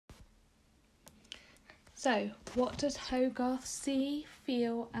So, what does Hogarth see,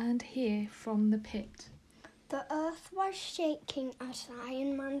 feel and hear from the pit? The earth was shaking as the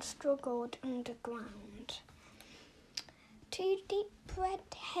Iron Man struggled underground. Two deep red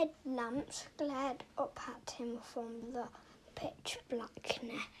headlamps glared up at him from the pitch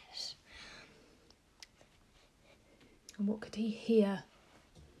blackness. And what could he hear?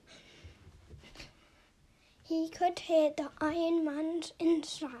 He could hear the Iron Man's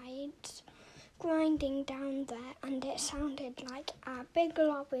insides grinding down there, and it sounded like a big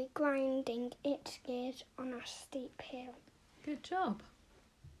lorry grinding its gears on a steep hill. Good job.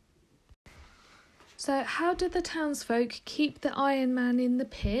 So, how did the townsfolk keep the Iron Man in the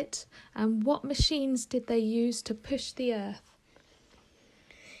pit, and what machines did they use to push the earth?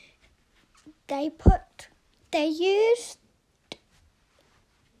 They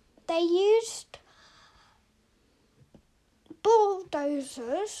used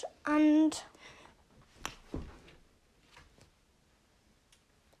bulldozers and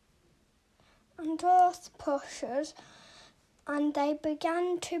earth pushers, and they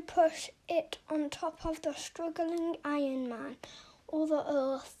began to push it on top of the struggling Iron Man, all the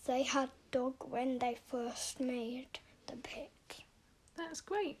earth they had dug when they first made the pit. That's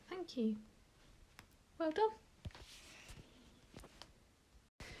great, thank you. Well done.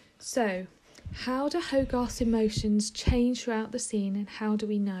 So, how do Hogarth's emotions change throughout the scene, and how do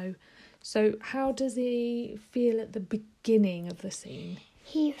we know? So, how does he feel at the beginning of the scene?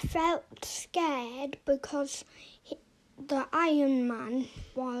 He felt scared because the Iron Man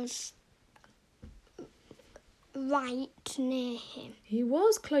was right near him. He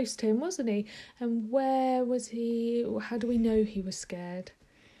was close to him, wasn't he? And where was he? How do we know he was scared?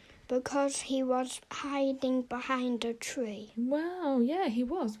 Because he was hiding behind a tree. Wow, yeah, he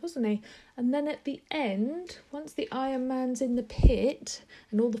was, wasn't he? And then at the end, once the Iron Man's in the pit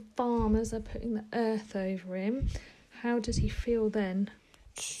and all the farmers are putting the earth over him, how does he feel then?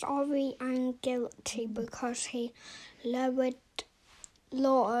 Sorry and guilty because he lowered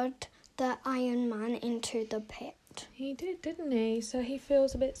the Iron Man into the pit. He did, didn't he? So he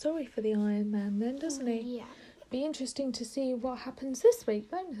feels a bit sorry for the Iron Man then, doesn't he? Yeah. Be interesting to see what happens this week,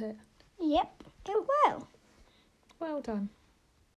 won't it? Yep, it will. Well done.